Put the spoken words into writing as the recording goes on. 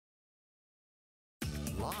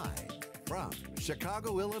Live from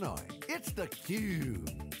Chicago, Illinois, it's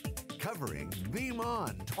theCUBE, covering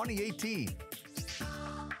VeeamON 2018.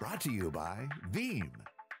 Brought to you by Veeam.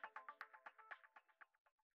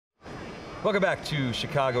 Welcome back to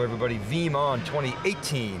Chicago, everybody. VeeamON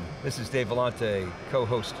 2018. This is Dave Vellante,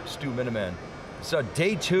 co-host Stu Miniman. So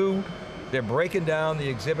day 2, they're breaking down the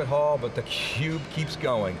exhibit hall, but theCUBE keeps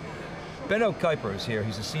going. Benno Kuijper is here.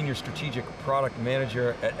 He's a senior strategic product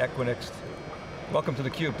manager at Equinix. Welcome to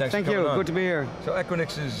theCUBE, thanks for coming on. Thank you, good to be here. So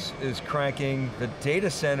Equinix is cranking, the data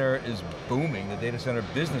center is booming, the data center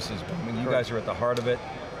business is booming. You guys are at the heart of it.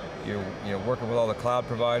 You're working with all the cloud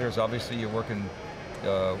providers, obviously you're working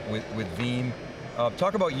with Veeam.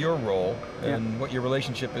 Talk about your role and what your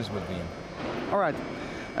relationship is with Veeam. All right.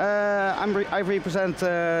 I represent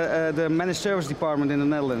the Managed Service Department in the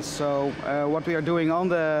Netherlands. So what we are doing on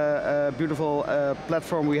the beautiful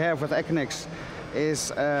platform we have with Equinix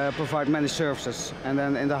is provide managed services, and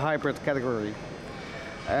then in the hybrid category.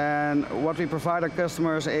 And what we provide our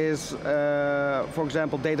customers is, for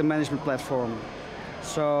example, data management platform.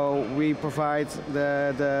 So we provide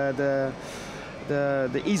the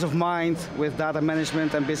ease of mind with data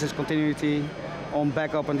management and business continuity on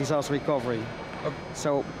backup and disaster recovery. Okay.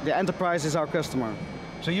 So the enterprise is our customer.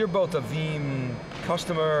 So you're both a Veeam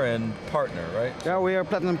customer and partner, right? Yeah, we are a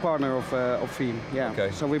platinum partner of Veeam, yeah.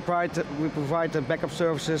 Okay. So we provide the backup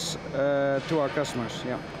services to our customers,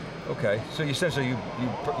 yeah. Okay, so essentially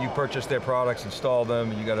you purchase their products, install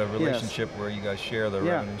them, and you got a relationship where you guys share the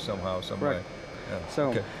revenue somehow, some way. Yeah.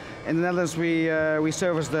 So, in the Netherlands we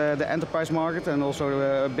service the enterprise market and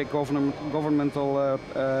also big governmental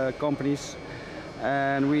companies.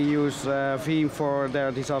 And we use Veeam for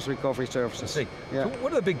their disaster recovery services. I see. Yeah. So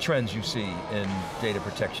what are the big trends you see in data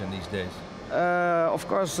protection these days? Of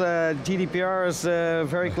course, GDPR is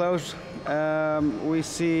very close. We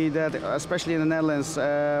see that, especially in the Netherlands,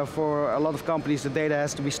 for a lot of companies, the data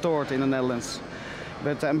has to be stored in the Netherlands.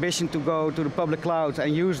 But the ambition to go to the public cloud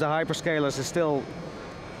and use the hyperscalers is still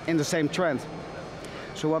in the same trend.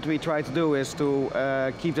 So what we try to do is to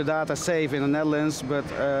keep the data safe in the Netherlands, but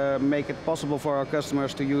make it possible for our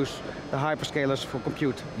customers to use the hyperscalers for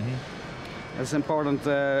compute. Mm-hmm. That's an important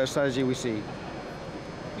strategy we see.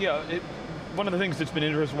 Yeah, one of the things that's been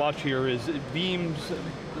interesting to watch here is Veeam's,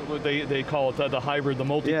 they call it the hybrid, the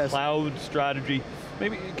multi-cloud strategy.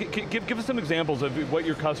 Maybe give us some examples of what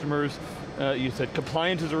your customers, you said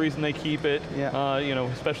compliance is the reason they keep it,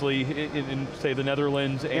 especially in say the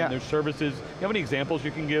Netherlands and their services. You have any examples you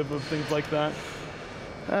can give of things like that?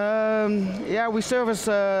 Yeah, we service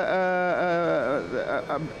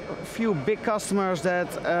a few big customers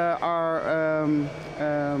that are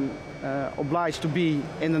obliged to be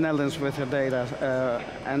in the Netherlands with their data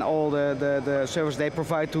and all the service they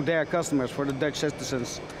provide to their customers for the Dutch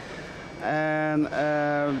citizens. And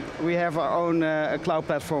we have our own cloud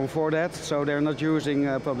platform for that, so they're not using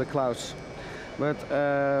public clouds. But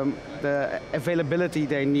the availability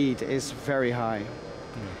they need is very high.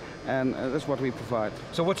 And that's what we provide.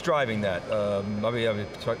 So what's driving that?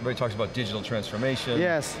 Everybody talks about digital transformation.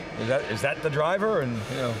 Yes. Is that the driver, and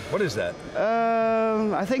what is that?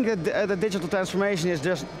 I think that the digital transformation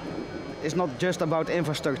is not just about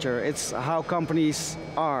infrastructure. It's how companies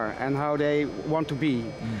are and how they want to be.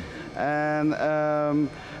 And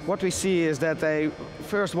what we see is that they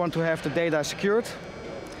first want to have the data secured,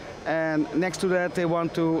 and next to that they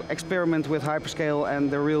want to experiment with hyperscale and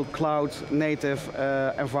the real cloud native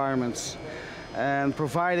environments. And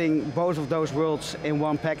providing both of those worlds in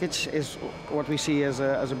one package is what we see as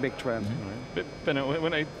a big trend. But Benno,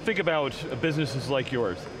 when I think about businesses like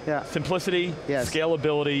yours, simplicity,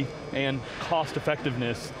 scalability, and cost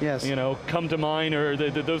effectiveness, come to mind, or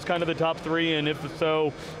those kind of the top three, and if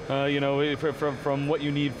so, from what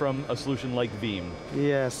you need from a solution like Veeam.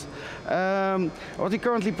 Yes. What we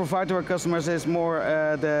currently provide to our customers is more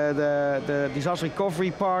the disaster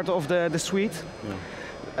recovery part of the suite.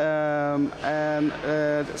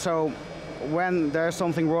 So when there's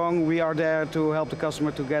something wrong, we are there to help the customer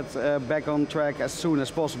to get back on track as soon as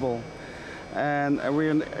possible. And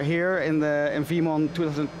we're here in VeeamON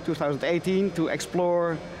 2018 to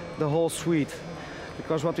explore the whole suite.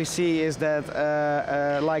 Because what we see is that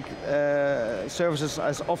services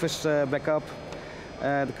as Office backup,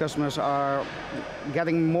 the customers are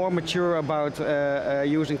getting more mature about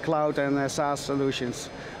using cloud and SaaS solutions,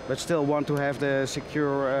 but still want to have the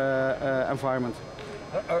secure environment.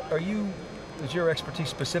 Is your expertise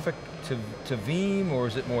specific to Veeam, or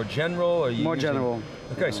is it more general? More general.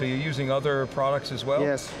 Okay, so you're using other products as well?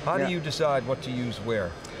 Yes. How do you decide what to use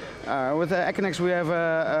where? With Equinix we have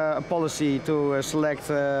a policy to select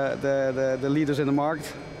the leaders in the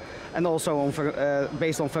market. and also on,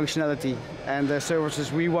 based on functionality and the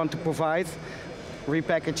services we want to provide,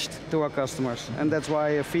 repackaged to our customers. And that's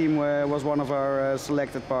why Veeam was one of our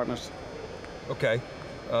selected partners. Okay,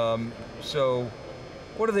 so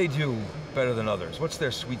what do they do better than others? What's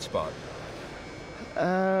their sweet spot?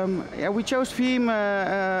 Yeah, we chose Veeam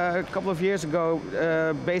a couple of years ago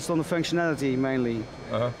based on the functionality mainly.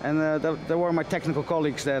 And there were my technical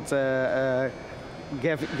colleagues that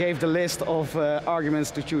gave the list of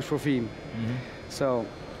arguments to choose for Veeam. So.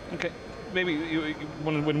 Okay. Maybe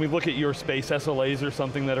when we look at your space, SLAs are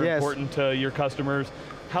something that are important to your customers.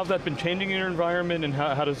 How's that been changing in your environment, and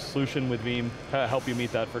how does a solution with Veeam help you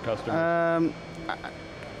meet that for customers?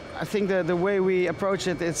 I think the way we approach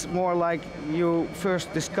it, it's more like you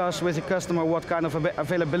first discuss with the customer what kind of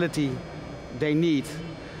availability they need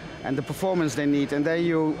and the performance they need, and then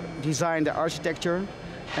you design the architecture,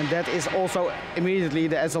 and that is also immediately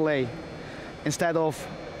the SLA. Instead of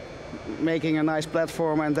making a nice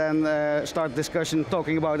platform and then start discussion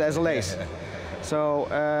talking about SLAs. So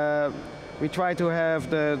we try to have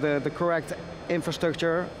the correct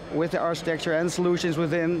infrastructure with the architecture and solutions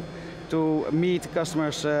within to meet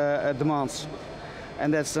customers' demands.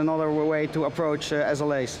 And that's another way to approach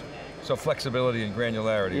SLAs. So flexibility and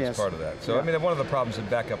granularity is part of that. So I mean, one of the problems in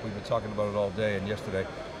backup, we've been talking about it all day and yesterday,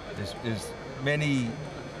 is many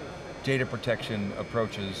data protection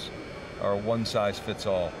approaches are one size fits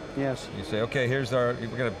all. Yes. You say, okay, here's we're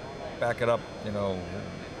going to back it up,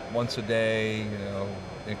 once a day,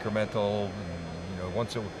 incremental,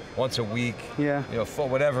 once a week, for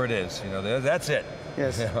whatever it is, that's it.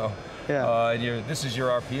 Yes. And this is your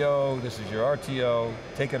RPO, this is your RTO,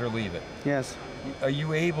 take it or leave it. Yes. Are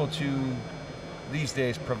you able to, these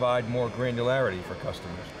days, provide more granularity for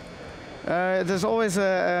customers? There's always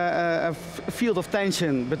a field of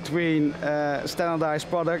tension between standardized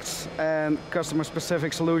products and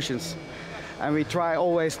customer-specific solutions. And we try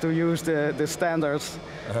always to use the standards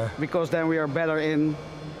because then we are better in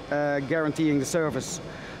guaranteeing the service.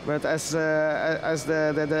 But as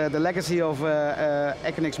the legacy of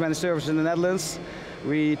Equinix Manage Services in the Netherlands,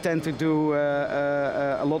 we tend to do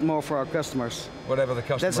a lot more for our customers. Whatever the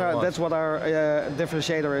customer wants. That's what our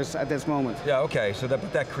differentiator is at this moment. Yeah, okay, so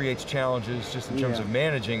that creates challenges just in terms of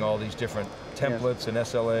managing all these different templates and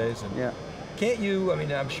SLAs. And can't you, I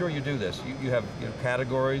mean, I'm sure you do this, you have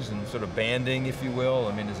categories and sort of banding, if you will.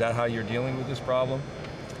 I mean, is that how you're dealing with this problem?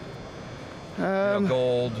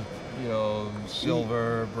 Gold,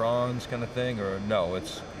 silver, bronze kind of thing, or no,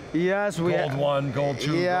 it's gold 1, gold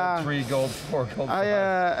 2, gold 3, gold 4, gold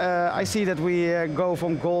 5. I see that we go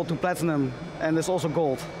from gold to platinum, and there's also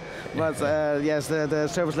gold. But yes, the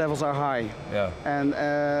service levels are high. Yeah. And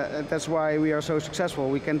that's why we are so successful.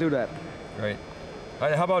 We can do that. Great.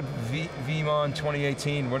 How about VeeamON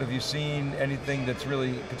 2018? What have you seen? Anything that's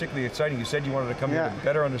really particularly exciting? You said you wanted to come here to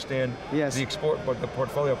better understand the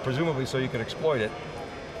portfolio, presumably so you could exploit it.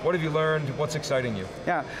 What have you learned? What's exciting you?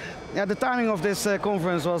 Yeah, the timing of this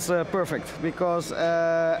conference was perfect because,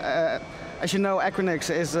 as you know, Equinix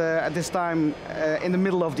is at this time in the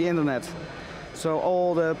middle of the internet. So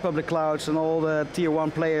all the public clouds and all the tier 1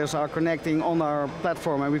 players are connecting on our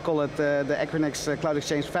platform, and we call it the Equinix Cloud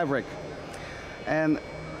Exchange Fabric. And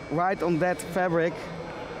right on that fabric,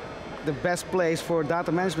 the best place for a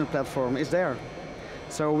data management platform is there.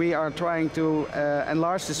 So we are trying to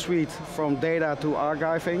enlarge the suite from data to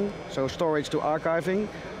archiving, so storage to archiving,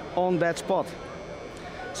 on that spot.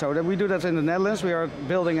 So that we do that in the Netherlands. We are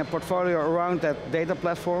building a portfolio around that data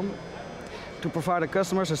platform to provide our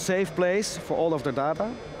customers a safe place for all of their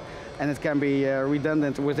data. And it can be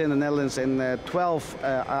redundant within the Netherlands in 12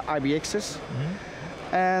 IBXs.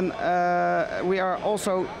 And we are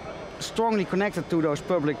also strongly connected to those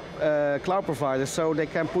public cloud providers, so they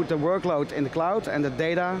can put the workload in the cloud and the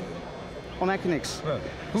data on Equinix.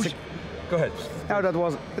 Right. Go ahead. No, that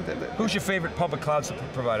was. Who's your favorite public cloud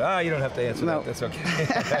provider? You don't have to answer that. That's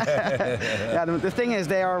okay. Yeah, the thing is,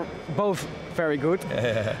 they are both very good,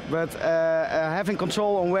 but having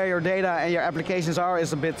control on where your data and your applications are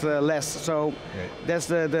is a bit less. So that's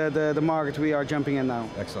the market we are jumping in now.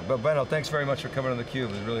 Excellent. But Benno, thanks very much for coming on theCUBE.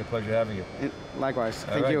 It was really a pleasure having you. Likewise.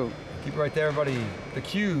 Thank you. Keep it right there, everybody.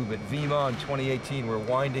 theCUBE at VeeamON 2018. We're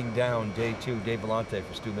winding down day 2. Dave Vellante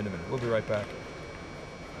for Stu Miniman. We'll be right back.